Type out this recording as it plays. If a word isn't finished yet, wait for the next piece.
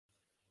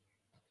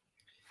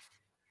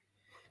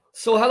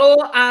So hello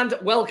and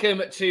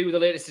welcome to the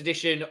latest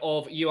edition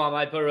of You Are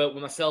My Boro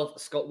with myself,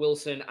 Scott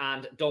Wilson,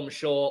 and Dom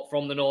Shaw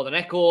from the Northern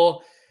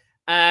Echo.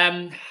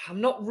 I'm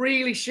not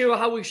really sure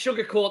how we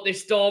sugarcoat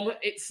this, Dom.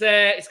 It's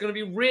going to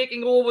be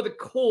raking over the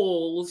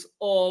coals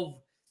of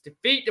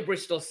defeat to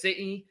Bristol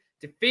City,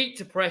 defeat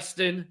to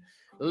Preston,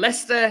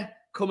 Leicester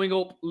coming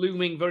up,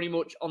 looming very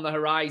much on the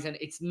horizon.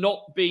 It's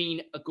not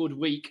been a good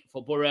week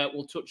for Boro.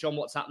 We'll touch on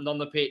what's happened on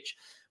the pitch.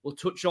 We'll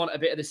touch on a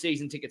bit of the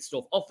season ticket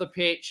stuff off the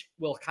pitch.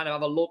 We'll kind of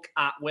have a look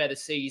at where the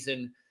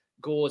season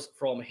goes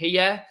from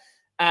here.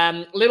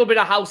 A little bit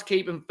of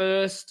housekeeping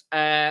first.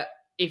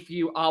 If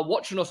you are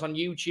watching us on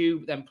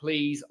YouTube, then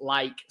please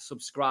like,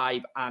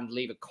 subscribe, and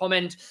leave a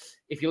comment.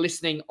 If you're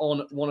listening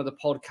on one of the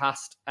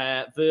podcast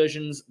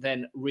versions,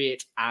 then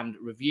rate and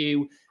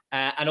review.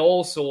 And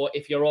also,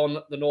 if you're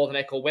on the Northern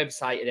Echo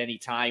website at any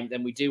time,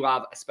 then we do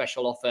have a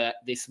special offer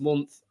this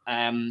month.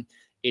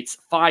 It's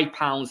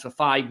 £5 for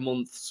 5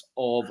 months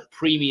of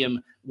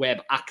premium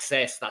web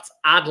access. That's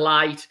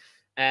AdLight.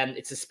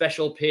 It's a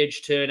special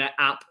page turner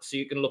app, so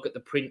you can look at the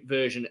print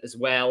version as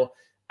well.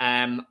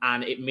 And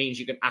it means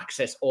you can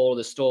access all of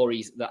the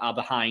stories that are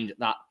behind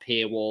that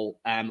paywall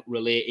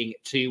relating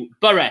to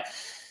Boro.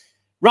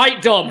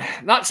 Right, Dom,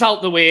 that's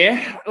out the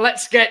way.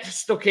 Let's get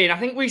stuck in. I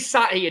think we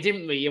sat here,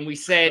 didn't we? And we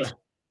said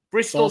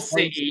Bristol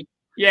City.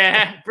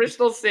 Yeah,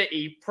 Bristol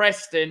City,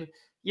 Preston.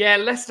 Yeah,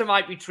 Leicester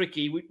might be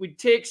tricky. We'd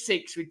take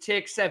 6, we'd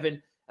take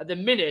 7. At the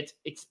minute,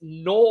 it's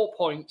 0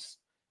 points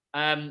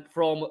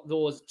from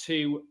those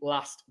 2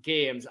 last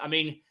games. I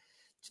mean,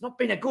 it's not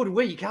been a good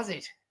week, has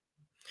it?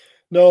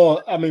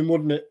 No, I mean,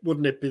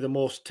 wouldn't it be the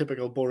most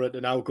typical Boro to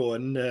now go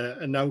and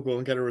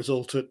get a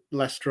result at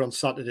Leicester on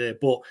Saturday?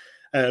 But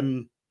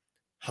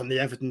on the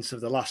evidence of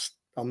the last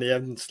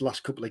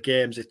couple of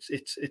games,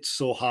 it's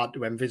so hard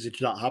to envisage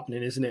that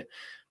happening, isn't it?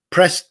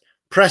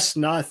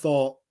 Preston, I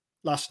thought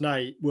last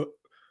night were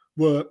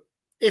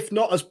if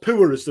not as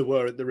poor as they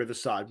were at the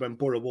Riverside when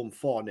Boro won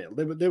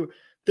 4-0.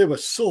 They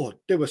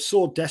were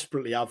so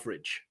desperately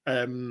average.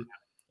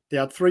 They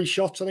had 3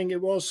 shots, I think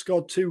it was,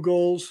 scored 2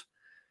 goals.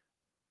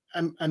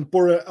 And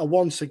Boro are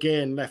once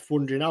again left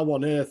wondering how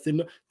on earth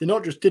they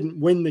not just didn't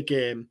win the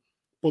game,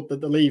 but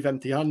that they leave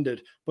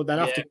empty-handed. But then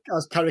after,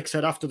 as Carrick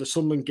said after the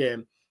Sunderland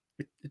game,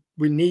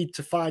 we need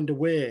to find a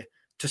way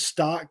to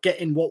start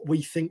getting what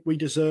we think we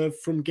deserve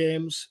from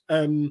games.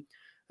 And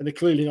they're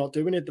clearly not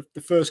doing it.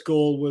 The first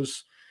goal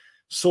was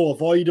so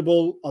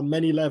avoidable on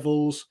many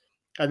levels.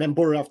 And then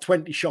Boro have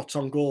 20 shots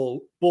on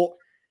goal. But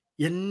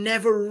you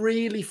never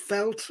really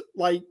felt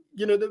like,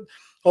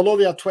 although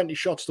they had 20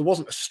 shots, there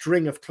wasn't a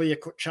string of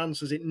clear-cut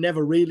chances. It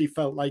never really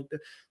felt like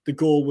the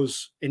goal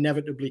was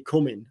inevitably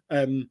coming.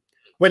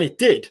 When it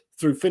did,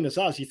 through Finn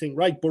Azaz, you think,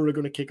 right, Boro are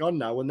going to kick on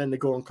now, and then they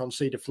go and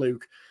concede a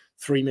fluke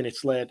 3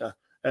 minutes later.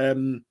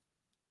 2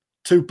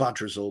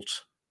 bad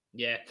results.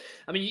 Yeah.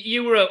 I mean,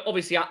 you were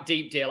obviously at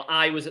Deepdale.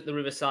 I was at the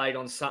Riverside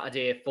on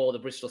Saturday for the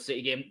Bristol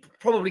City game.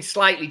 Probably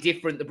slightly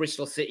different, the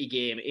Bristol City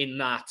game, in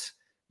that,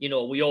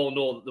 we all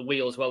know that the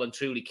wheels well and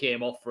truly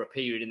came off for a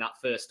period in that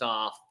first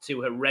half.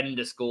 2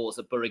 horrendous goals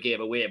that Boro gave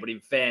away. But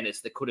in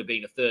fairness, there could have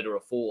been a 3rd or a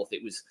 4th.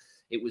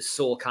 It was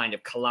so kind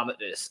of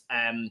calamitous.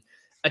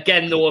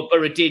 Again, though,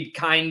 Boro did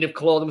kind of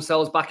claw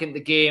themselves back into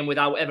the game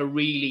without ever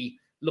really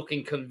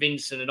looking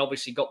convincing, and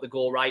obviously got the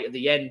goal right at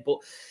the end. But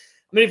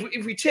I mean,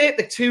 if we take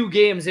the 2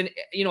 games in,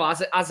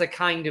 as a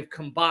kind of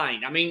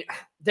combined, I mean,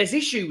 there's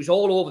issues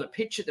all over the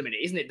pitch at the minute,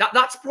 isn't it?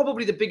 That's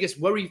probably the biggest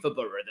worry for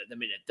Boro at the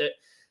minute. That,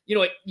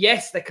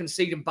 yes, they're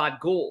conceding bad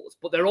goals,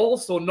 but they're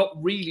also not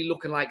really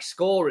looking like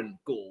scoring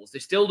goals. They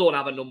still don't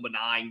have a number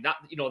 9.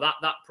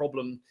 That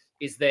problem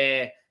is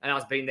there and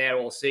has been there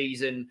all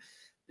season.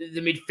 The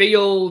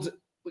midfield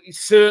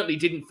certainly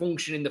didn't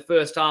function in the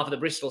first half of the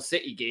Bristol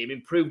City game.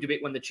 Improved a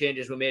bit when the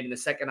changes were made in the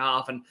second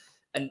half,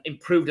 and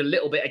improved a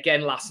little bit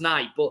again last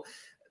night. But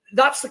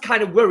that's the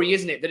kind of worry,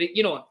 isn't it? That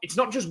it's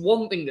not just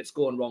one thing that's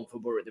going wrong for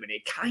Boro at the minute.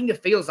 It kind of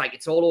feels like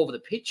it's all over the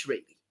pitch,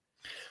 really.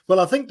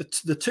 Well, I think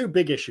the 2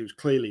 big issues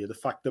clearly are the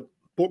fact that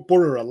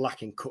Boro are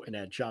lacking cutting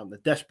edge, aren't they?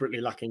 Desperately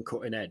lacking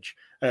cutting edge.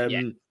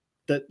 When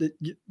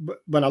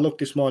I looked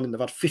this morning, they've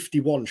had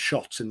 51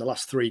 shots in the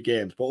last 3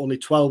 games, but only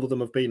 12 of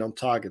them have been on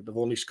target. They've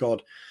only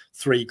scored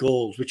 3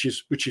 goals, which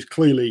is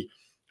clearly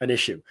an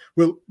issue.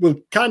 We'll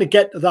kind of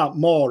get to that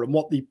more and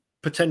what the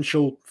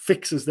potential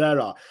fixes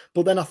there are.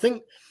 But then I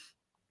think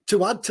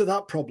to add to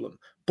that problem,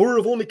 Boro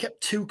have only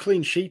kept 2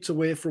 clean sheets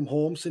away from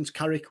home since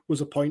Carrick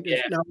was appointed.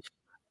 Yeah. Now,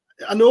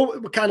 I know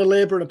we're kind of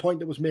labouring a point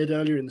that was made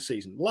earlier in the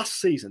season. Last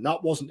season,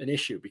 that wasn't an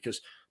issue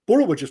because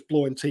Boro were just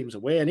blowing teams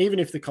away. And even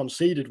if they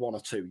conceded 1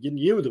 or 2, you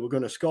knew they were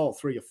going to score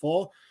 3 or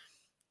 4.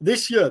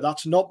 This year,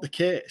 that's not the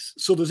case.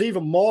 So there's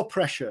even more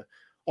pressure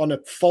on a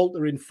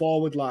faltering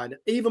forward line,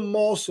 even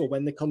more so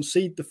when they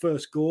concede the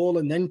first goal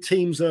and then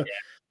teams are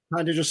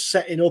kind of just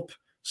setting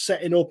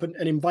up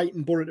and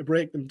inviting Boro to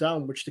break them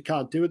down, which they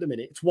can't do at the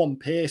minute. It's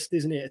one-paced,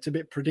 isn't it? It's a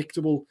bit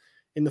predictable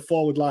in the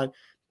forward line.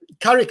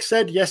 Carrick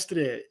said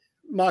yesterday,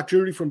 Mark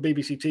Drury from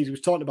BBC Tees, he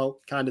was talking about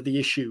kind of the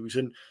issues,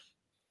 and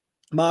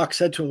Mark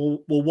said to him,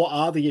 well, what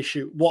are the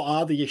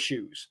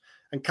issues?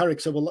 And Carrick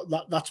said,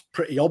 well, that's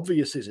pretty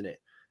obvious, isn't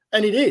it?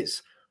 And it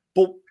is.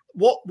 But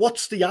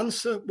what's the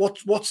answer?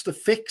 What's the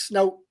fix?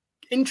 Now,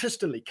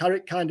 interestingly,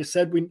 Carrick kind of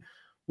said we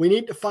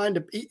need to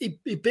find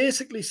he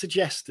basically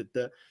suggested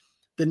that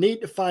they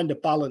need to find a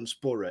balance,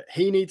 Boro.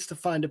 He needs to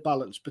find a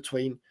balance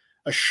between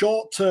a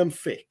short-term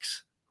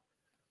fix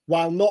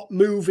while not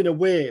moving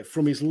away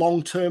from his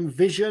long-term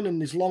vision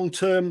and his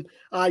long-term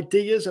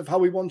ideas of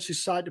how he wants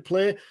his side to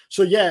play.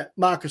 So, yeah,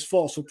 Marcus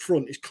Forss up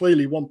front is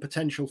clearly one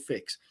potential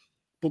fix.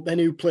 But then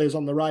who plays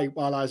on the right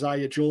while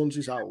Isaiah Jones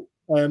is out?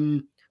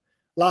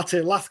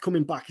 Latte Lath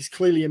coming back is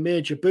clearly a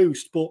major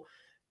boost. But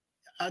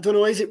I don't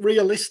know, is it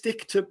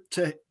realistic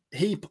to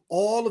heap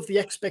all of the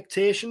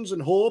expectations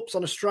and hopes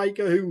on a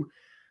striker who,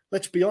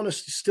 let's be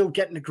honest, is still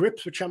getting the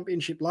grips with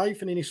Championship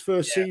life and in his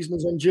first season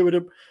has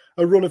endured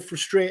a run of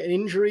frustrating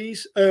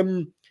injuries?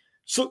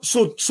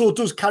 So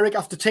does Carrick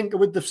have to tinker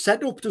with the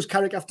setup? Does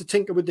Carrick have to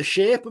tinker with the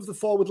shape of the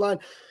forward line?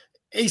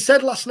 He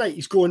said last night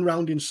he's going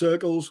round in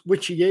circles,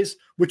 which he is,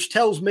 which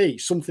tells me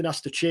something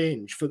has to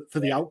change for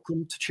the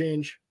outcome to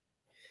change.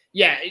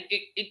 Yeah,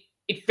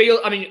 it feels,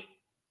 I mean,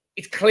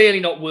 it's clearly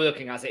not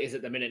working as it is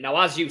at the minute. Now,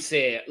 as you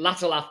say,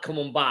 Latalath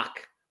coming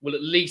back will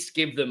at least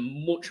give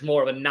them much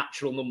more of a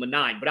natural number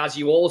 9. But as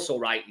you also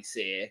rightly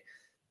say,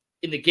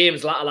 in the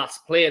games Latalath's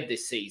played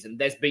this season,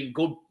 there's been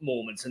good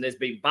moments and there's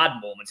been bad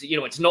moments. You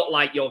know, it's not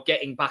like you're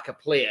getting back a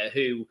player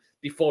who,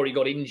 before he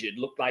got injured,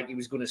 looked like he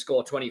was going to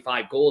score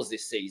 25 goals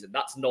this season.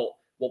 That's not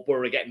what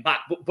Boro are getting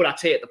back. But I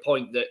take the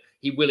point that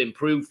he will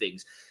improve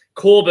things.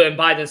 Coburn,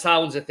 by the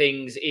sounds of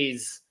things,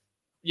 is,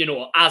 you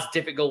know, as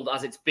difficult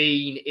as it's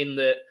been in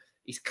that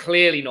he's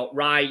clearly not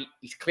right.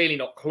 He's clearly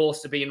not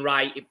close to being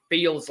right. It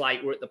feels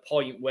like we're at the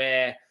point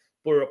where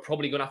Boro are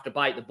probably going to have to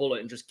bite the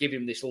bullet and just give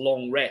him this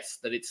long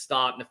rest that it's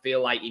starting to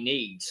feel like he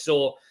needs.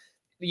 So,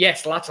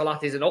 yes,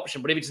 Latalath is an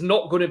option, but if it's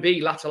not going to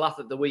be Latalath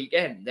at the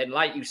weekend, then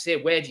like you say,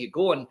 where do you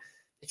go? And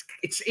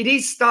it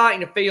is starting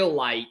to feel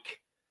like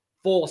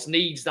Force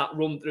needs that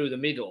run through the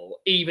middle,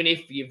 even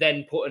if you've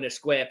then put in a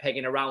square peg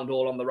in a round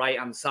hole on the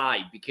right-hand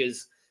side,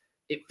 because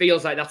it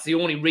feels like that's the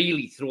only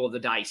really throw of the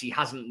dice he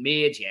hasn't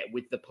made yet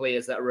with the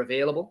players that are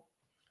available.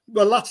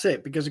 Well, that's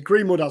it, because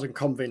Greenwood hasn't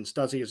convinced,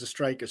 does he, as a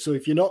striker? So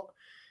if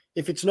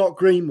it's not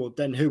Greenwood,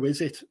 then who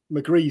is it?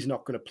 McGree's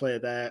not going to play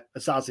there.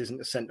 Azaz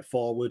isn't a centre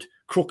forward.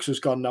 Crooks has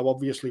gone now.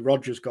 Obviously,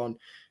 Roger's gone.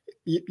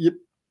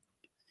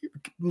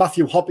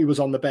 Matthew Hoppe was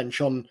on the bench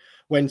on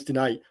Wednesday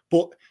night.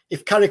 But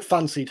if Carrick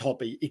fancied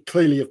Hoppe, he'd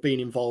clearly have been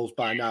involved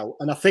by now.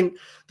 And I think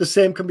the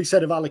same can be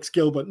said of Alex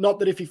Gilbert. Not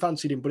that if he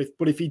fancied him,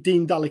 but if he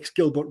deemed Alex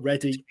Gilbert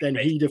ready, then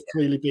he'd have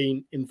clearly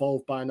been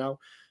involved by now.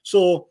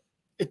 So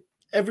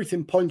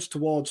everything points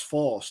towards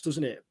Force,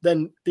 doesn't it?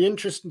 Then the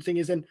interesting thing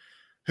is then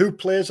who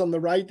plays on the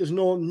right? There's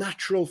no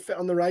natural fit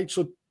on the right.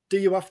 So do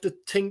you have to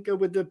tinker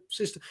with the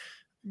system?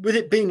 With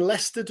it being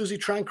Leicester, does he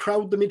try and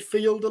crowd the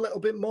midfield a little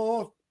bit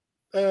more?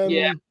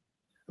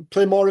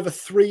 Play more of a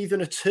 3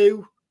 than a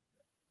 2.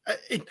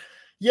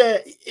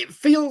 It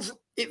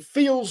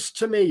feels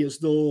to me as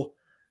though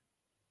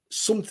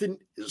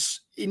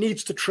he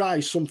needs to try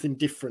something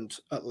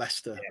different at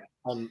Leicester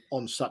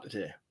on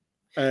Saturday.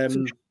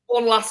 So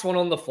one last one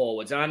on the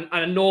forwards, and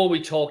I know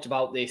we talked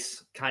about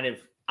this kind of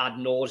ad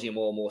nauseum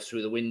almost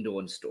through the window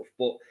and stuff,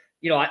 but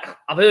you know,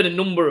 I've heard a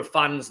number of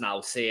fans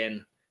now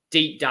saying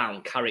deep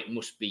down Carrick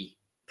must be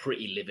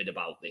pretty livid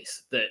about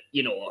this. That,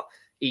 you know,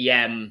 he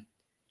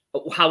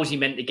how is he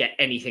meant to get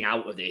anything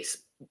out of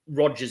this?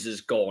 Rodgers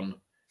has gone,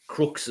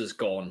 Crooks has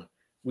gone.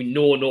 We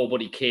know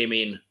nobody came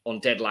in on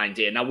deadline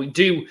day. Now we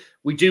do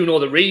know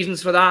the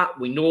reasons for that.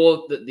 We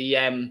know that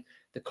the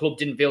club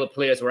didn't feel the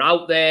players were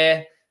out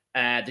there.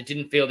 They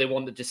didn't feel they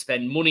wanted to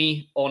spend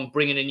money on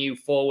bringing a new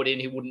forward in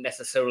who wouldn't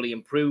necessarily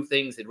improve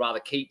things. They'd rather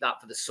keep that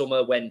for the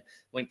summer when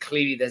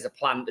clearly there's a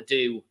plan to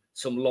do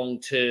some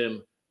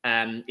long-term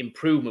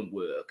improvement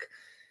work.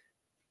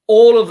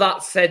 All of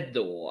that said,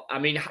 though, I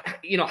mean,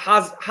 you know,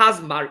 has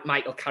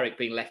Michael Carrick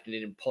been left in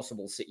an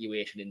impossible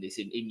situation in this,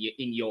 in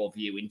your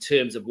view, in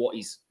terms of what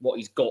he's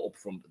got up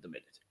front at the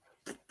minute?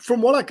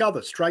 From what I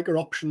gather, striker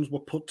options were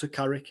put to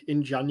Carrick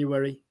in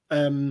January.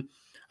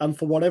 And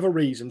for whatever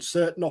reason,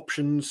 certain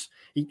options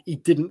he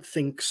didn't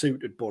think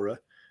suited Boro,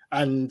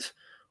 and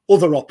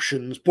other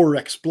options Boro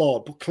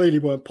explored, but clearly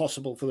weren't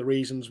possible for the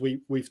reasons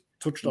we've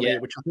touched on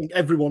here, which I think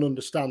everyone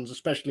understands,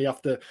 especially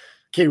after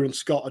Kieran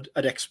Scott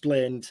had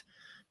explained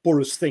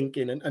Boro's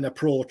thinking and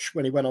approach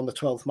when he went on the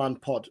 12th man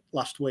pod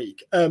last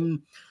week.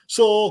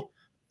 So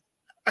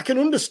I can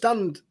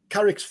understand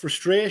Carrick's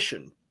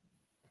frustration,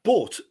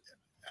 but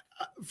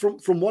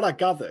from what I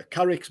gather,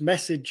 Carrick's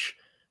message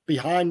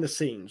behind the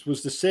scenes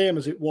was the same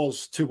as it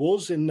was to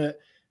us, in that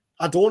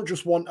I don't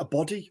just want a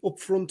body up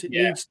front, it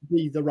needs to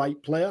be the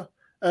right player.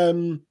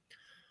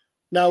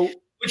 Now,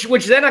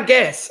 which then I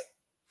guess,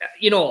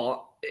 you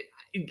know,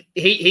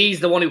 he's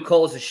the one who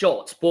calls the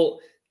shots, but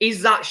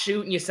is that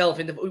shooting yourself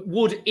in the...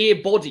 Would a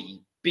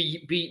body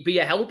be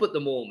a help at the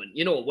moment?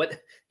 You know,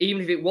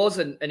 even if it was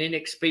an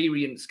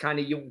inexperienced kind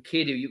of young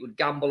kid who you could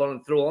gamble on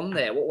and throw on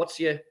there. What's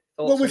your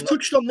Well, we've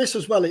touched on this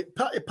as well.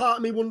 Part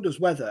of me wonders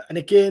whether, and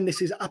again,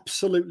 this is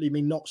absolutely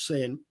me not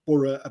saying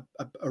Boro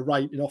are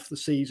writing off the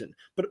season,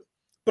 but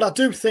I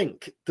do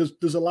think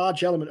there's a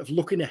large element of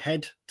looking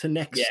ahead to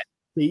next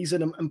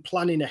season and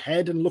planning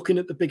ahead and looking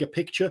at the bigger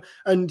picture.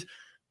 And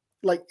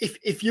like,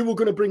 if you were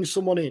going to bring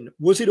someone in,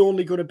 was it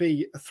only going to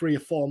be a 3 or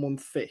 4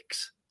 month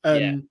fix?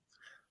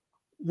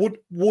 Would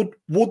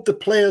the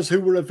players who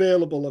were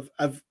available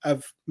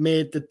have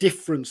made the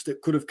difference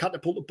that could have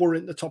catapulted Boro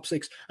into the top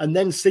 6 and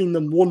then seen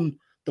them won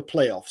the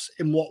playoffs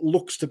in what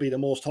looks to be the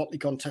most hotly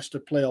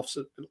contested playoffs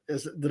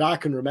that I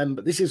can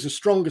remember? This is the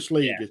strongest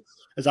league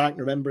as I can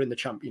remember in the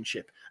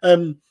Championship.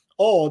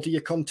 Or do you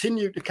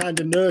continue to kind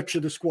of nurture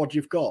the squad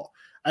you've got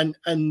and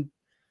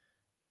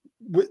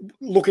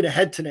looking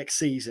ahead to next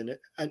season?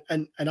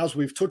 And as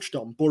we've touched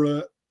on,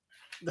 Boro,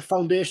 the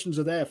foundations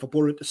are there for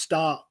Boro to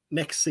start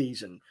next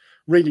season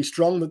really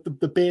strong.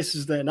 The base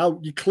is there now.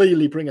 You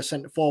clearly bring a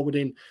centre forward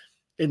in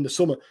the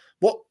summer.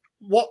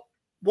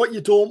 What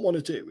you don't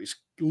want to do is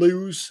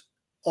lose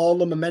all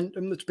the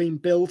momentum that's been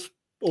built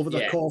over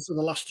the course of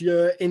the last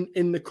year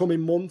in the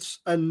coming months,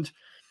 and it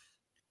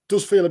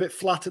does feel a bit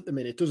flat at the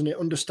minute, doesn't it?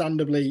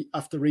 Understandably,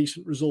 after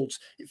recent results,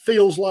 it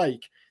feels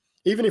like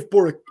even if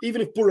Boro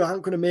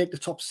aren't going to make the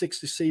top 6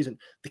 this season,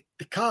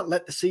 they can't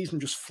let the season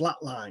just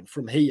flatline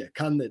from here,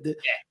 can they? They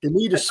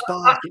need a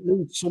spark. It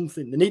needs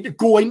something. They need to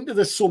go into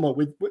the summer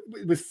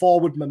with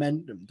forward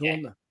momentum,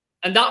 don't they?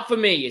 And that, for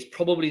me, is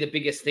probably the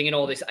biggest thing in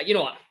all this. You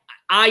know,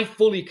 I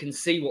fully can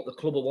see what the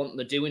club are wanting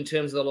to do in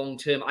terms of the long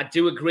term. I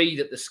do agree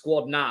that the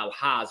squad now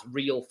has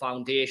real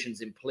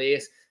foundations in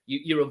place.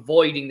 You're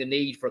avoiding the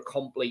need for a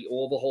complete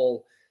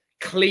overhaul.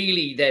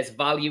 Clearly, there's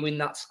value in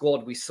that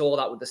squad. We saw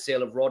that with the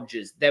sale of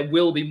Rodgers. There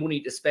will be money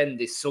to spend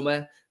this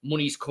summer.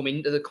 Money's come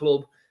into the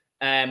club.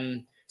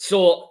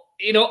 So,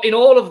 you know, in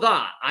all of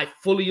that, I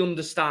fully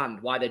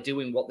understand why they're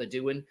doing what they're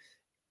doing.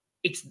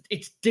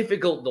 It's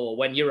difficult, though,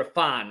 when you're a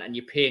fan and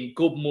you're paying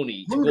good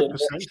money to 100%. Go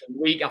watch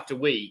them week after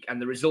week and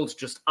the results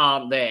just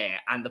aren't there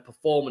and the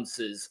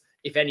performances,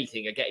 if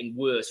anything, are getting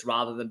worse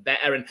rather than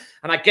better. And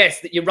I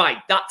guess that you're right.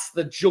 That's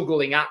the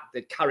juggling act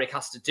that Carrick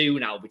has to do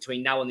now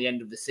between now and the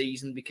end of the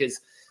season, because,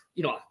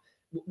 you know,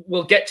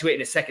 we'll get to it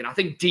in a second. I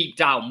think deep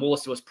down,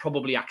 most of us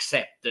probably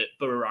accept that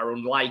Boro are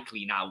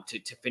unlikely now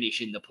to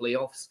finish in the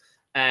playoffs.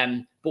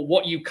 But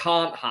what you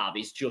can't have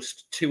is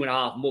just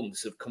 2.5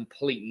 months of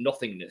complete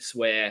nothingness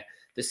where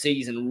the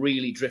season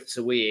really drifts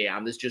away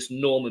and there's just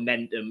no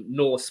momentum,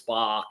 no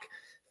spark.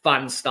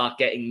 Fans start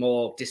getting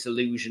more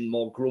disillusioned,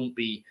 more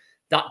grumpy.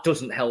 That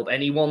doesn't help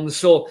anyone.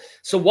 So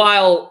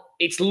while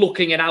it's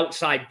looking an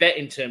outside bet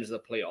in terms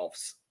of the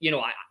playoffs, you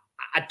know,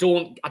 I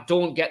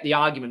don't get the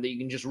argument that you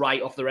can just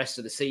write off the rest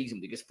of the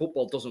season, because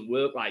football doesn't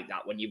work like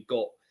that when you've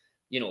got,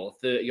 you know,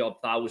 30-odd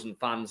thousand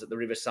fans at the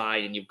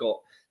Riverside and you've got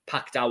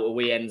packed out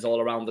away ends all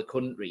around the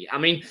country. I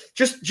mean,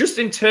 just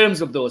in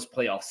terms of those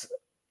playoffs,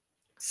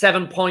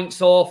 7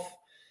 points off,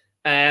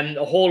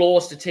 a whole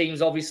host of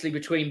teams, obviously,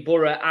 between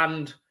Boro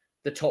and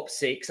the top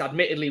 6.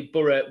 Admittedly,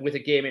 Boro with a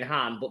game in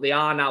hand, but they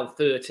are now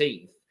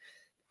 13th.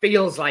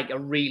 Feels like a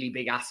really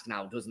big ask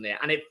now, doesn't it?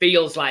 And it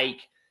feels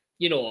like,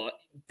 you know,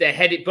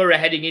 Boro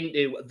heading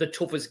into the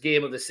toughest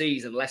game of the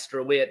season, Leicester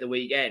away at the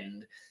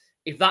weekend.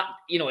 If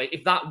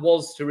that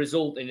was to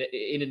result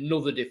in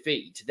another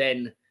defeat,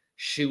 then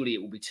surely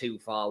it would be too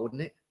far,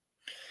 wouldn't it?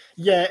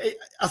 Yeah,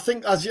 I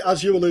think as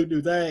you allude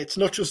to there, it's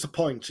not just the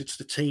points, it's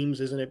the teams,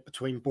 isn't it,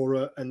 between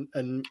Boro and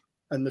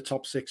the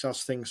top 6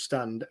 as things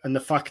stand. And the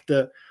fact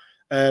that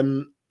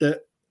that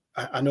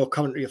I know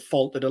Coventry have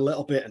faltered a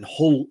little bit and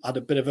Hull had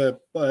a bit of a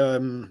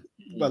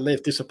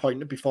they've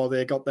disappointed before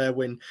they got their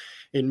win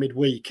in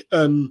midweek.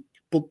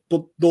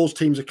 But those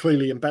teams are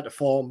clearly in better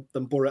form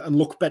than Boro and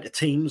look better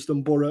teams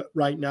than Boro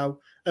right now.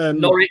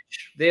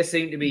 Norwich, they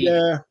seem to be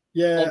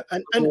Yeah,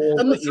 and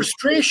the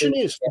frustration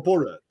is for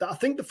Boro. I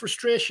think the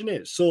frustration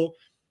is, so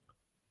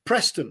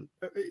Preston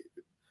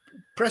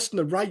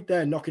are right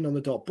there knocking on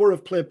the door. Boro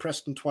have played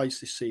Preston twice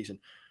this season.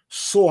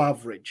 So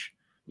average.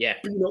 Yeah.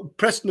 But, you know,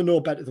 Preston are no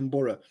better than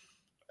Boro.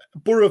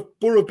 Boro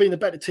have been a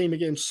better team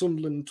against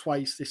Sunderland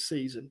twice this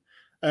season.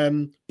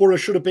 Boro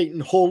should have beaten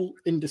Hull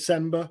in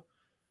December.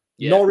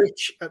 Yeah.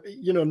 Norwich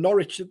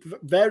at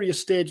various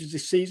stages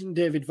this season,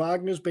 David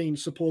Wagner's been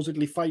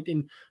supposedly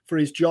fighting for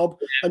his job.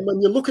 Yeah. And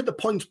when you look at the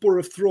points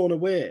Boro have thrown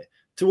away,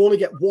 to only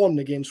get one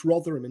against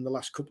Rotherham in the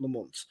last couple of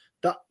months,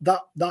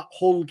 that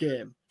whole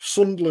game,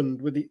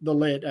 Sunderland with the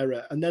late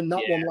error, and then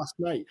that one last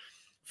night.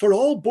 For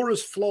all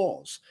Boro's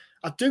flaws,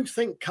 I do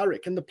think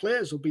Carrick and the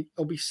players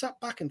will be sat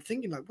back and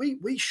thinking like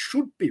we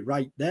should be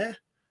right there.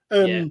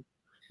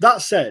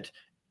 That said,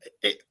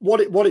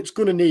 what it's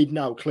going to need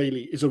now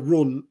clearly is a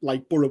run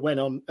like Boro went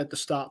on at the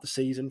start of the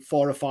season,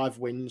 4 or 5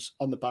 wins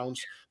on the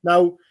bounce.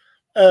 Now,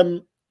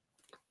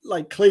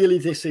 like clearly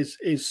this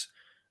is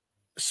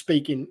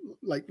speaking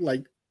like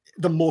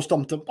the most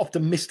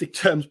optimistic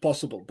terms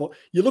possible. But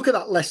you look at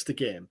that Leicester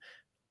game,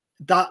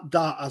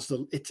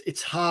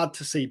 it's hard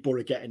to see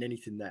Boro getting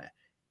anything there.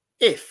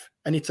 If,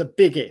 and it's a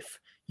big if,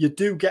 you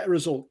do get a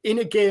result in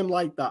a game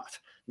like that,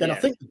 then I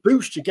think the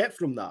boost you get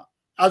from that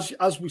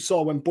as we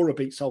saw when Boro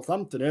beat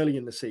Southampton early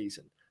in the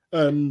season,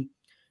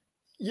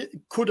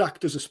 could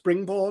act as a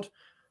springboard.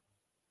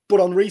 But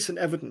on recent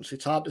evidence,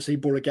 it's hard to see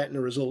Boro getting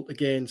a result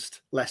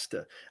against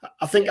Leicester.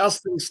 I think as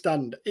things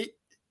stand,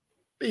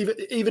 even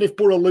if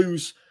Boro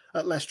lose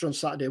at Leicester on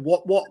Saturday,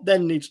 what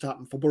then needs to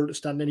happen for Boro to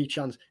stand any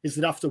chance is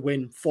they'd have to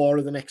win 4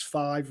 of the next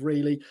 5,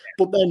 really.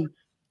 But then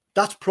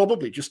that's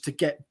probably just to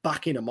get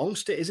back in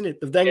amongst it, isn't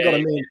it? They've then got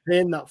to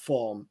maintain that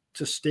form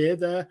to stay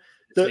there.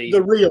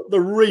 The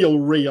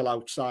real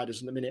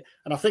outsiders in the minute.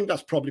 And I think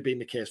that's probably been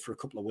the case for a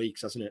couple of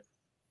weeks, hasn't it?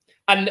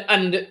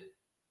 And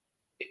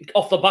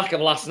off the back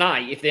of last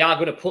night, if they are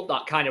going to put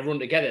that kind of run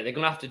together, they're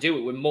going to have to do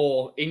it with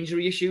more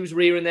injury issues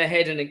rearing their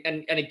head.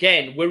 And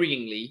again,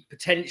 worryingly,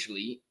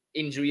 potentially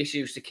injury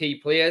issues to key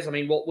players. I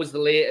mean, what was the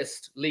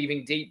latest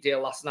leaving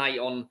Deepdale last night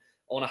on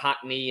a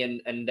Hackney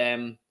and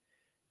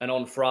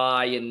on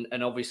Fry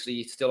and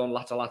obviously still on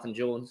Latterlath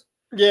Jones?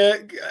 Yeah,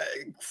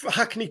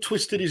 Hackney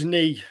twisted his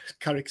knee,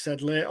 Carrick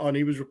said later on.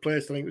 He was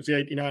replaced, I think it was the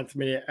 89th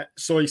minute.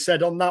 So he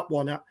said on that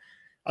one,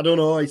 I don't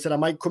know. He said, I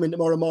might come in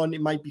tomorrow morning.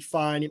 It might be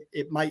fine.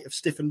 It might have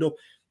stiffened up.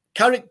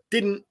 Carrick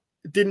didn't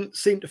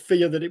seem to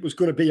fear that it was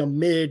going to be a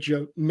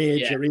major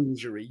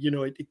injury. You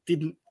know, it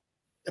didn't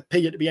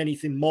appear to be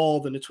anything more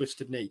than a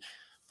twisted knee.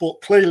 But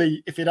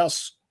clearly, if it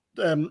has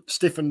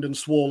stiffened and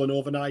swollen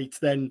overnight,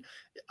 then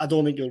I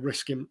don't think he'll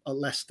risk him at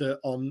Leicester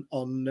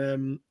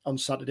on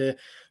Saturday.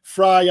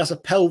 Fry has a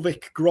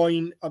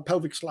pelvic/groin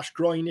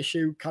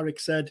issue, Carrick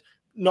said.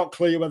 Not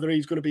clear whether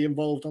he's going to be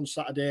involved on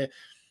Saturday.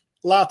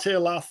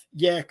 Latterlath,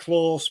 yeah,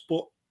 close,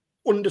 but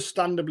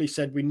understandably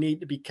said we need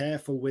to be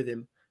careful with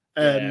him.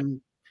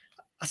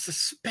 I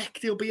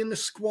suspect he'll be in the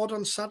squad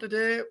on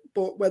Saturday,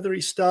 but whether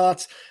he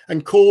starts,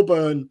 and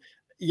Coburn,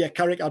 yeah,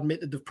 Carrick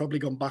admitted they've probably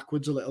gone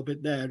backwards a little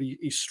bit there.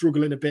 He's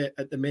struggling a bit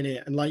at the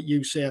minute. And like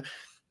you say,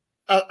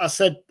 I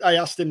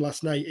asked him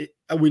last night,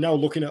 are we now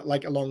looking at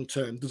like a long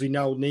term? Does he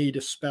now need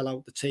a spell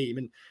out the team?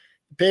 And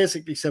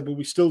basically said, well,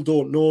 we still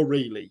don't know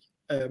really.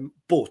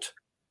 But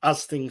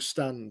as things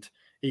stand,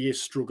 he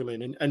is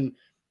struggling. And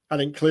I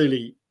think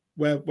clearly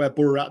where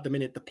Boro are at the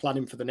minute, they're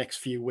planning for the next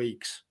few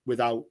weeks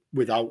without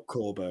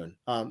Coburn,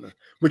 aren't they?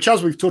 Which,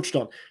 as we've touched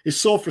on, is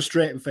so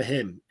frustrating for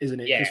him, isn't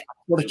it? Yeah,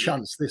 what a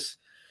chance this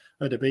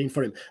would have been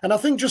for him. And I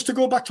think just to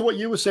go back to what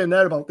you were saying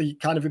there about the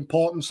kind of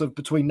importance of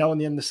between now and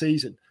the end of the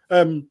season,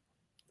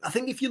 I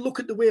think if you look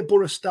at the way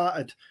Boro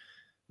started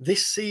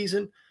this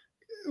season,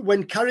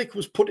 when Carrick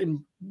was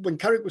kind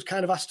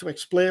of asked to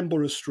explain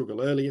Boro's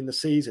struggle early in the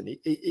season,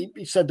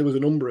 he said there was a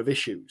number of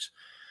issues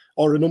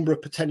or a number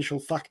of potential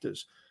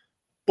factors.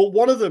 But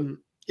one of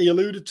them he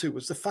alluded to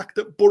was the fact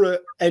that Boro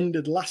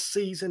ended last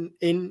season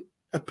in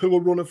a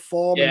poor run of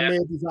form, and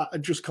maybe that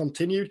had just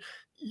continued.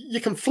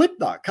 You can flip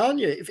that, can't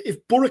you?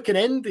 If Boro can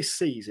end this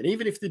season,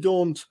 even if they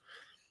don't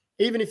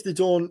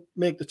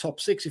make the top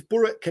 6, if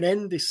Boro can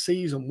end this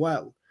season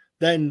well,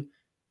 then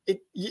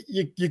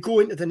you go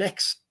into the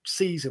next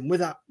season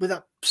with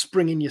that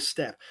spring in your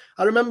step.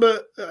 I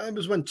remember it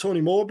was when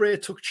Tony Mowbray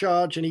took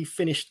charge and he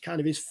finished kind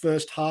of his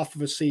first half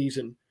of a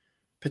season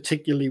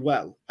particularly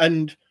well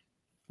and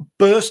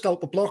burst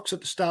out the blocks at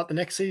the start of the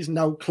next season.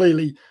 Now,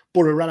 clearly,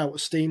 Boro ran out of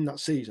steam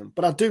that season.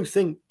 But I do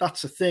think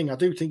that's a thing. I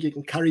do think you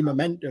can carry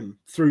momentum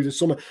through the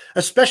summer,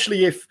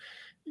 especially if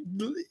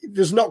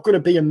there's not going to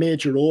be a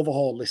major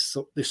overhaul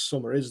this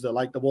summer, is there?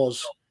 Like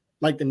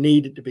there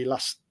needed to be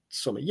last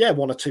summer. Yeah,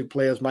 1 or 2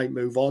 players might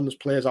move on. There's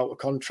players out of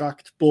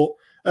contract. But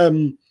I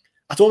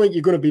don't think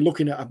you're going to be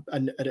looking at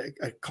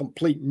a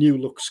complete new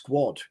look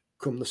squad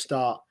come the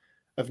start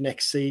of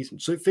next season.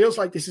 So it feels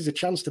like this is a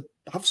chance to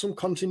have some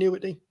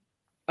continuity.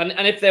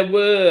 And if there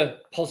were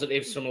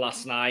positives from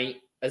last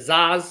night,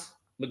 Azaz,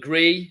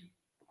 McGree.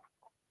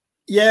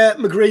 Yeah,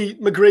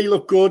 McGree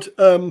looked good.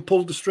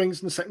 Pulled the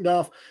strings in the second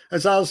half.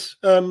 Azaz,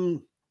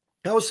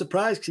 I was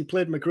surprised because he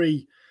played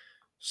McGree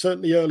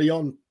certainly early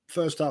on.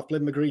 First half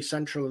played McGree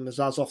central and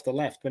Azaz off the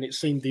left when it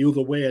seemed the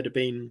other way had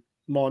been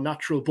more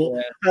natural. But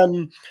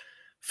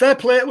fair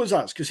play to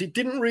Azaz because he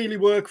didn't really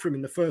work for him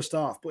in the first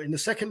half. But in the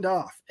second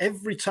half,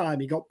 every time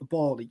he got the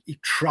ball, he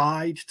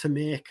tried to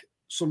make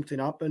something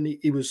happen.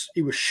 He was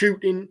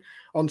shooting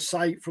on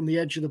sight from the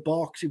edge of the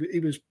box. He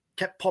was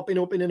kept popping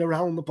up in and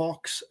around the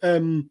box.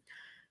 And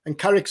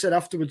Carrick said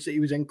afterwards that he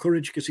was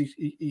encouraged because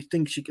he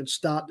thinks you can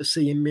start to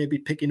see him maybe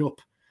picking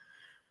up,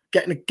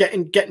 getting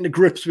the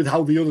grips with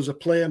how the others are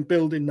playing,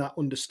 building that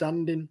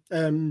understanding.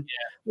 When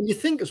you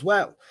think as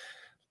well,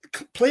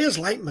 players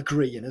like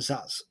McGree and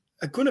Azaz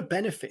are going to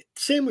benefit.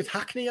 Same with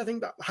Hackney. I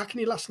think that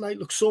Hackney last night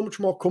looked so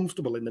much more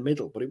comfortable in the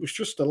middle, but it was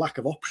just a lack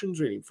of options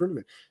really in front of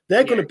him.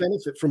 They're going to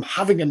benefit from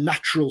having a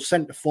natural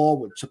centre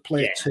forward to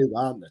play to,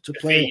 aren't they? To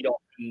feed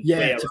off.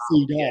 Yeah.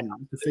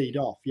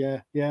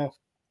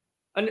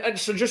 And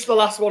so just the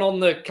last one on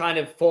the kind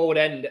of forward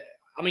end.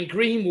 I mean,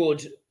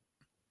 Greenwood,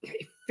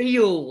 it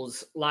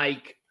feels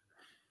like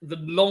the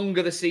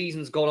longer the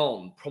season's gone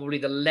on, probably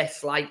the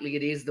less likely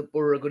it is that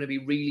Boro are going to be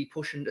really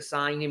pushing to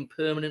sign him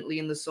permanently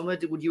in the summer.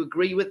 Would you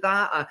agree with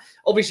that?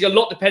 Obviously, a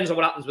lot depends on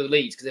what happens with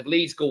Leeds, because if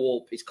Leeds go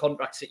up, his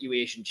contract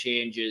situation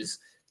changes.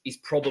 he's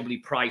probably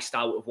priced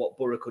out of what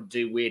Boro could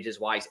do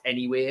wages-wise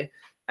anyway.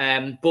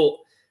 But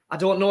I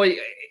don't know. I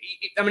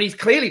mean, he's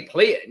clearly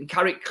playing.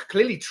 Carrick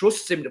clearly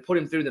trusts him to put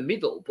him through the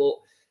middle, but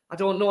I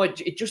don't know.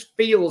 It just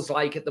feels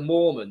like at the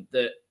moment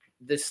that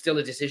there's still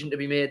a decision to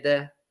be made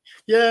there.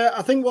 Yeah,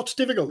 I think what's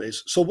difficult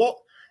is, so what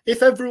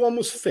if everyone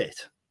was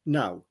fit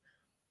now?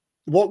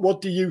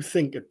 What do you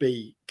think would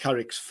be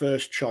Carrick's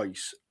first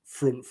choice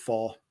front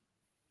four?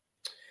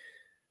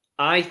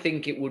 I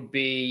think it would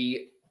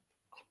be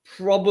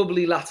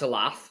probably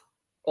Latterlath,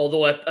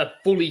 although a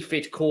fully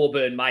fit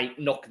Coburn might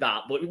knock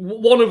that. But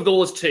one of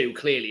those two,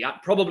 clearly,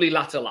 probably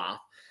Latterlath.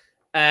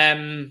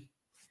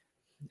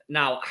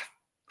 Now,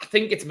 I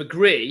think it's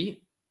McGree.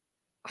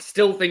 I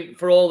still think,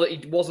 for all that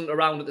he wasn't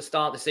around at the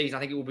start of the season, I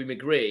think it will be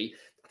McGree.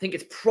 I think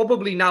it's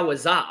probably now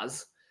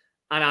Azaz,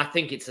 and I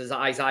think it's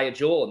Isaiah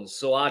Jones.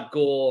 So I'd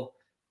go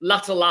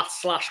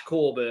Latterlath /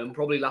 Coburn,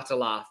 probably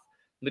Latterlath,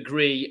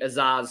 McGree,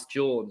 Azaz,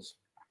 Jones.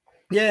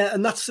 Yeah,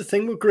 and that's the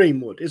thing with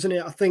Greenwood, isn't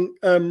it? I think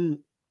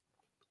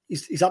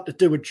he's had to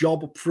do a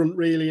job up front,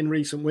 really, in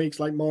recent weeks,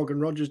 like Morgan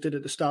Rogers did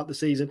at the start of the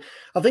season.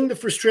 I think the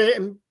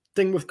frustrating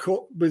thing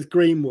with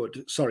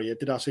Greenwood, sorry,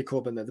 did I say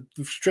Coburn there?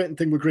 The frustrating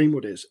thing with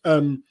Greenwood is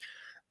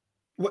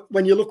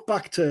when you look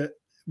back to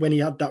when he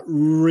had that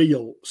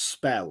real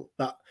spell,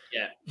 that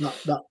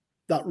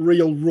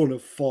real run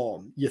of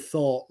form, you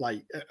thought,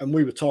 like, and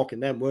we were talking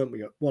then, weren't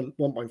we, at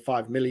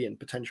 1.5 million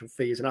potential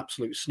fee is an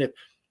absolute snip.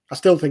 I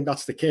still think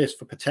that's the case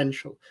for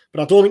potential,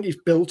 but I don't think he's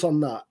built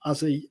on that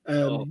as he.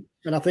 And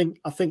I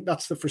think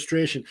that's the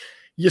frustration.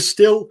 You're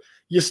still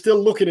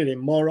looking at him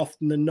more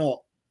often than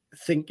not,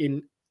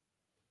 thinking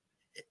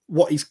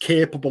what he's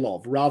capable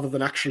of, rather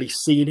than actually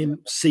seeing him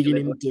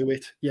do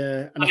it.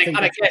 Yeah, and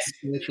I guess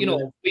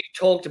we've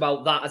talked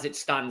about that as it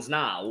stands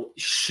now.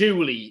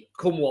 Surely,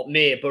 come what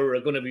may, Boro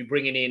are going to be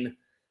bringing in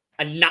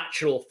a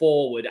natural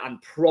forward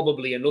and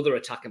probably another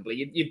attacking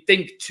player. You'd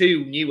think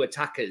 2 new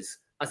attackers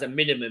as a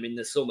minimum in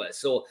the summer.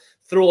 So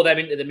throw them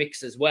into the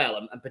mix as well.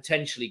 And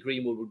potentially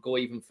Greenwood would go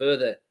even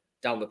further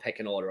down the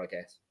pecking order, I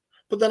guess.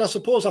 But then I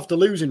suppose after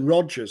losing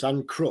Rodgers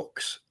and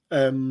Crooks,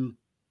 that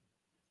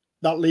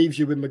leaves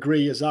you with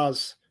McGree,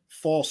 Azaz,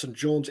 Force and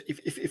Jones.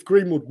 If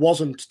Greenwood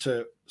wasn't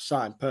to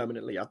sign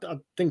permanently, I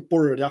think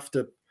Boro would have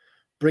to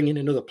bring in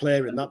another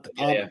player in that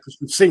department, because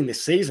we've seen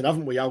this season,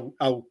 haven't we,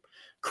 how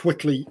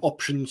quickly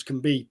options can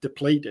be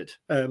depleted.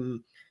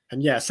 And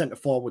yeah, centre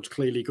forward's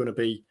clearly going to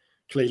be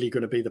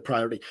the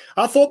priority.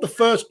 I thought the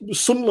first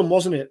was Sunderland,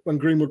 wasn't it, when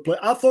Greenwood played?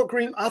 I thought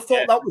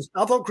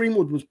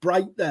Greenwood was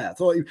bright there. I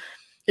thought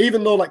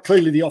even though, like,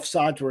 clearly the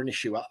offsides were an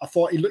issue, I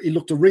thought he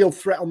looked a real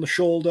threat on the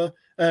shoulder.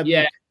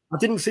 I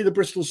didn't see the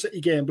Bristol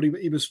City game, but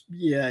he was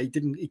he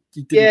didn't.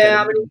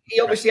 Yeah, I mean, he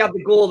obviously had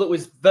the goal that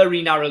was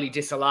very narrowly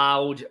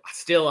disallowed. I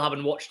still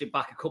haven't watched it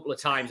back a couple of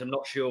times. I'm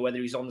not sure whether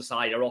he's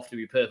onside or off, to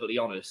be perfectly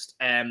honest.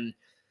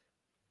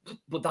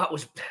 But that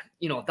was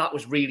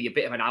really a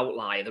bit of an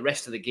outlier. The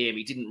rest of the game,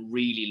 he didn't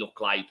really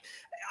look like.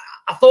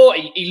 I thought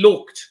he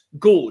looked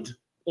good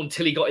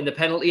until he got in the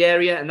penalty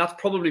area, and that's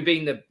probably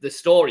been the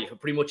story for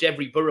pretty much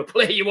every Boro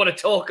player you want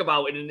to talk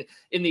about in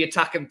the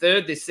attack and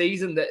third this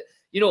season. That,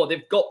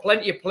 they've got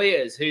plenty of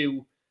players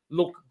who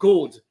look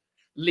good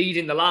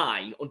leading the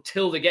line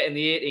until they get in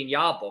the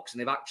 18-yard box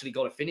and they've actually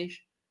got to finish.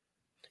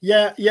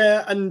 Yeah,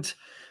 and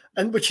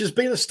which has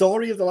been the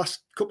story of the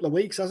last couple of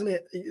weeks, hasn't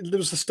it? There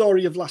was the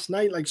story of last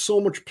night, like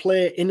so much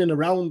play in and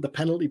around the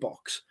penalty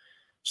box,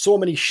 so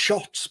many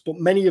shots, but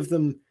many of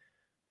them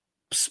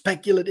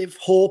speculative,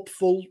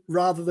 hopeful,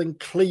 rather than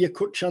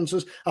clear-cut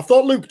chances. I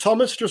thought Luke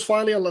Thomas, just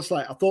finally on last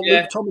night,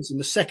 Luke Thomas in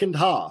the second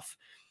half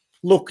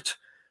looked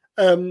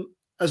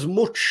as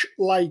much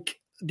like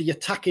the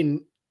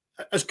attacking,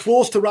 as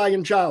close to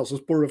Ryan Giles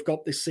as Boro have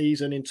got this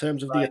season in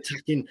terms of the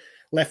attacking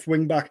left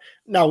wing back.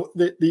 Now,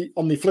 the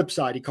on the flip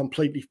side, he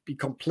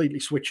completely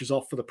switches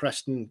off for the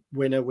Preston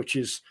winner, which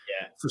is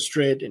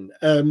frustrating.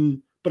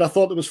 But I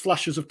thought there was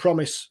flashes of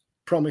promise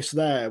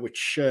there,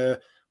 which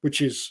is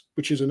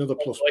another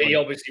plus. Well, he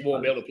obviously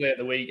won't be able to play at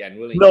the weekend,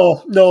 will he?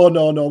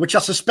 No. Which I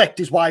suspect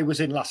is why he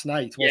was in last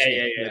night. Wasn't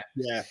it?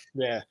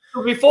 Yeah.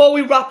 So before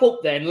we wrap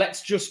up, then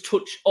let's just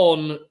touch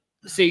on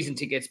season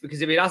tickets,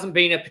 because if it hasn't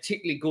been a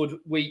particularly good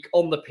week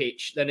on the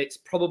pitch, then it's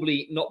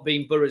probably not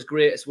been Boro's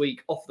greatest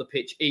week off the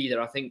pitch either.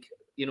 I think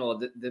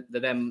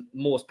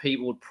most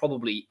people would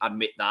probably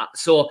admit that.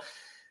 So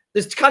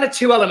there's kind of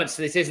 2 elements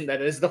to this, isn't there?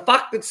 There's the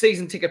fact that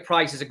season ticket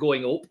prices are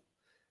going up.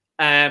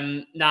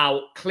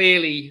 Now,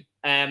 clearly,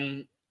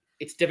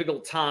 it's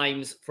difficult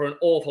times for an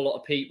awful lot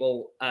of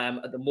people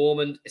at the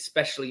moment,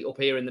 especially up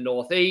here in the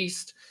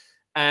Northeast.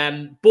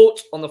 But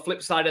on the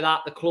flip side of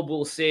that, the club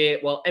will say,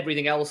 well,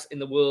 everything else in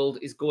the world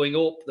is going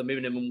up. The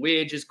minimum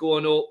wage is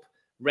going up.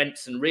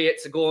 Rents and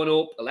rates are going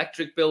up.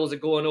 Electric bills are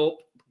going up,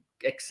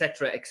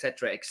 etc.,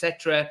 etc.,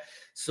 etc.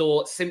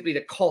 So simply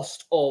the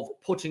cost of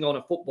putting on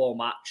a football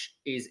match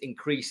is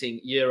increasing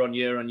year on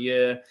year on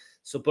year.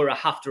 So Boro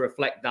have to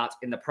reflect that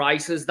in the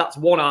prices. That's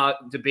one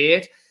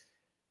debate.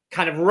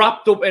 kind of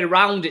wrapped up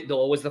around it,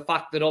 though, was the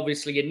fact that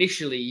obviously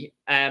initially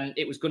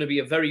it was going to be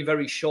a very,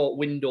 very short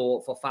window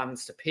for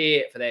fans to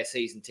pay for their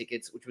season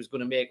tickets, which was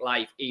going to make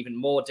life even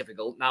more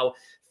difficult. Now,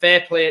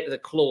 fair play to the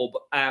club.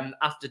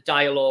 After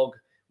dialogue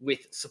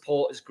with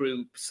supporters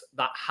groups,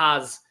 that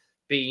has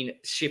been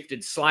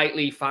shifted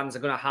slightly. Fans are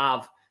going to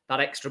have that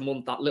extra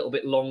month, that little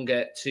bit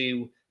longer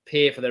to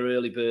pay for their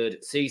early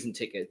bird season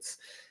tickets.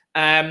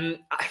 I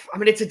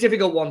mean, it's a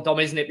difficult one, Dom,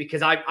 isn't it?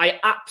 Because I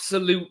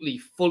absolutely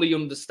fully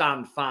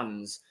understand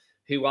fans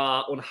who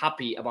are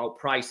unhappy about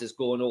prices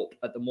going up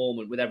at the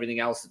moment with everything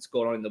else that's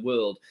going on in the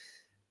world.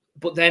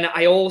 But then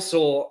I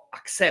also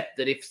accept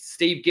that if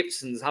Steve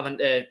Gibson's having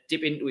to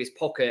dip into his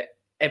pocket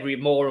every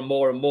more and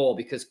more and more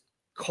because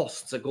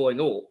costs are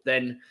going up,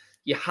 then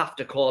you have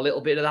to claw a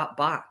little bit of that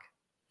back.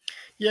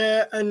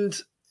 Yeah, and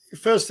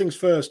first things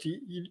first,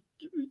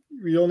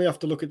 we only have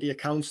to look at the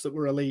accounts that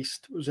were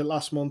released. Was it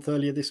last month,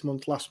 earlier this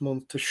month, last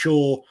month, to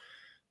show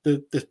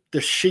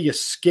the sheer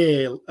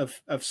scale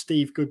of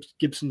Steve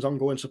Gibson's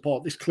ongoing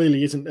support. This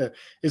clearly isn't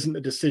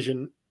a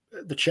decision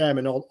the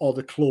chairman or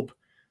the club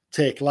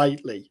take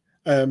lightly.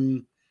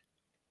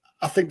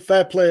 I think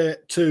fair play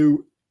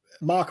to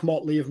Mark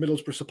Motley of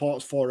Middlesbrough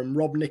Supporters Forum,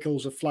 Rob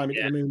Nichols of Fly Me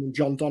to the Moon, and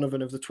John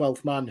Donovan of the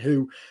 12th Man,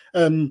 who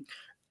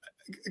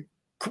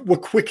were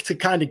quick to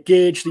kind of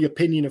gauge the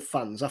opinion of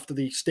fans after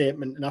the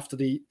statement and after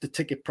the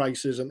ticket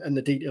prices and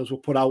the details were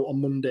put out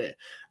on Monday.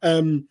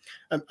 And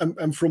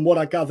from what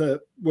I gather,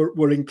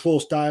 we're in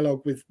close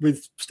dialogue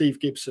with Steve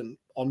Gibson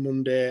on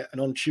Monday and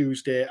on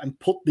Tuesday, and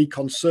put the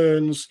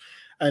concerns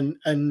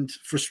and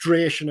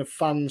frustration of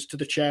fans to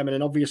the chairman.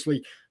 And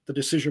obviously the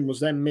decision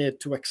was then made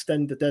to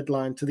extend the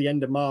deadline to the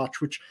end of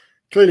March, which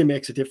clearly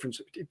makes a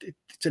difference.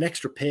 It's an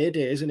extra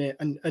payday, isn't it?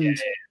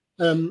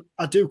 And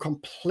I do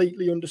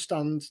completely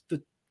understand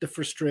the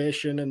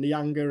frustration and the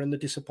anger and the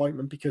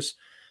disappointment, because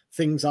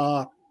things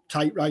are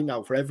tight right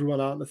now for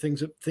everyone, aren't they?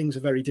 Things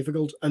are very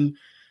difficult. And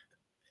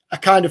I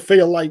kind of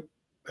feel like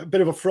a bit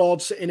of a fraud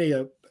sitting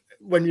here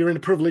when you're in a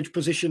privileged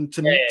position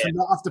to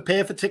not have to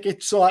pay for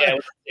tickets. So I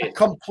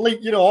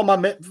complete, all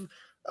my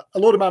a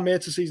lot of my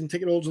mates are season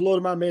ticket holders, a lot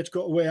of my mates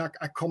got away.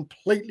 I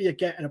completely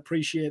get and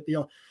appreciate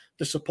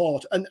the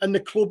support, and the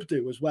club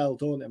do as well,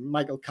 don't they?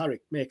 Michael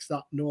Carrick makes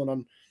that known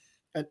on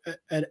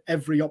at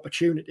every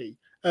opportunity.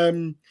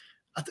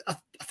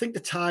 I think the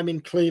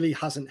timing clearly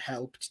hasn't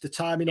helped. The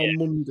timing on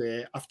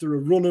Monday, after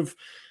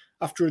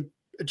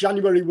a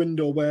January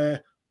window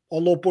where,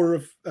 although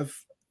Boro have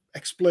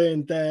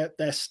explained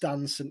their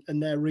stance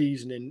and their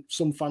reasoning,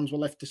 some fans were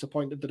left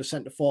disappointed that a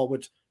centre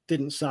forward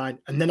didn't sign,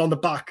 and then on the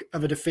back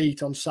of a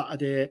defeat on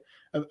Saturday,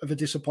 of a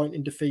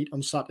disappointing defeat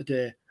on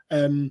Saturday.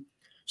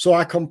 So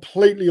I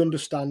completely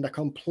understand. I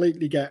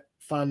completely get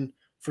fan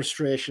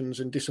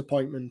frustrations and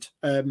disappointment,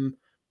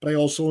 but I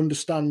also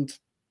understand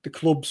the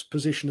club's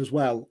position as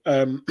well.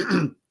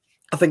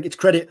 I think it's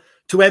credit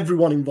to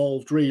everyone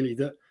involved, really,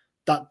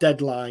 that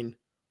deadline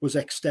was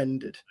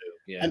extended.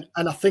 Yeah.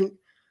 And I think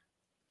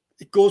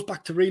it goes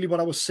back to really what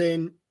I was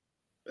saying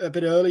a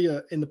bit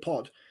earlier in the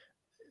pod.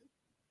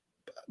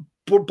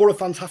 Boro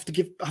fans have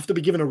to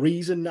be given a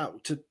reason now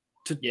to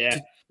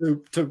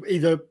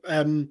either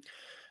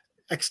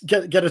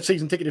get a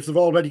season ticket if they've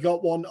already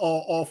got one,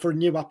 or for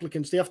new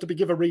applicants. They have to be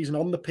given a reason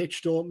on the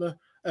pitch, don't they?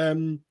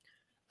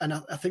 And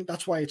I think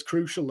that's why it's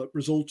crucial that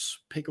results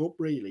pick up,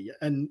 really,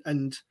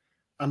 and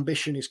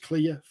ambition is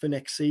clear for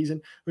next season.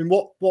 I mean,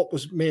 what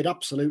was made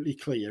absolutely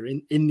clear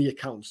in the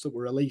accounts that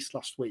were released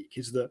last week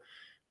is that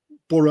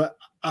Boro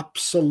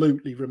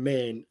absolutely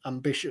remain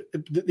ambitious.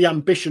 The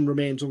ambition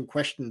remains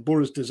unquestioned.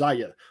 Boro's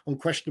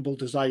unquestionable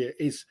desire,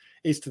 is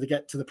to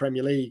get to the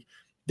Premier League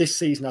this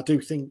season. I do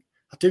think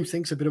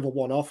it's a bit of a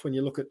one-off when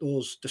you look at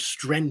the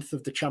strength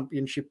of the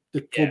Championship,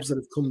 the clubs that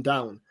have come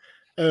down.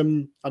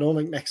 I don't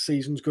think next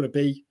season's going to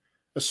be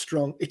as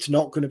strong. It's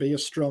not going to be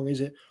as strong,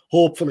 is it?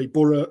 Hopefully,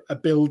 Boro are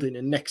building,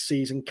 and next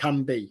season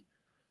can be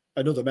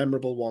another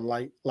memorable one,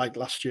 like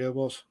last year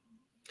was.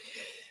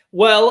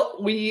 Well,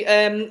 we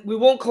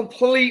won't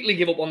completely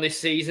give up on this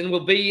season.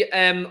 We'll be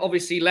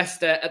obviously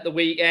Leicester at the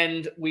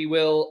weekend. We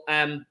will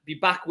be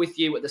back with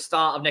you at the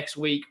start of next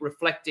week,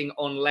 reflecting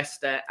on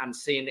Leicester and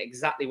seeing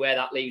exactly where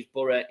that leaves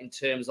Boro in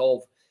terms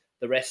of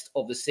the rest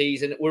of the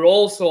season. We're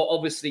also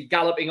obviously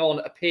galloping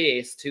on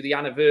apace to the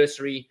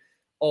anniversary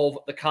of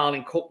the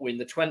Carling Cup win.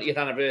 The 20th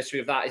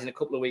anniversary of that is in a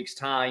couple of weeks'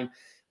 time.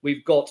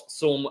 We've got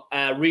some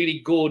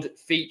really good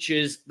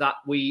features that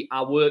we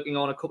are working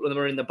on. A couple of them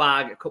are in the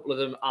bag. A couple of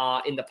them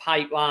are in the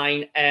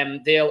pipeline.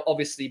 They'll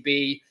obviously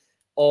be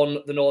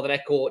on the Northern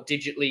Echo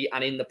digitally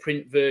and in the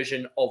print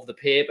version of the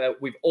paper.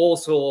 We've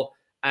also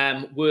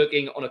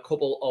working on a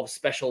couple of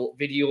special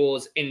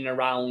videos in and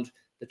around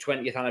the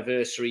 20th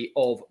anniversary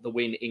of the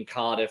win in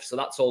Cardiff. So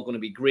that's all going to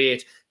be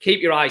great.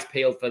 Keep your eyes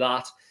peeled for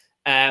that.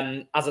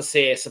 As I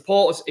say,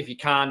 support us if you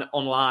can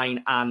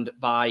online and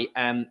by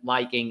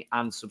liking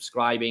and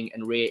subscribing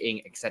and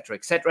rating, etc.,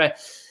 etc.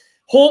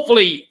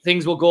 Hopefully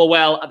things will go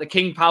well at the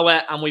King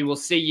Power, and we will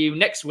see you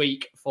next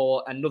week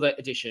for another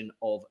edition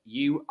of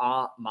You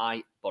Are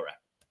My Boro.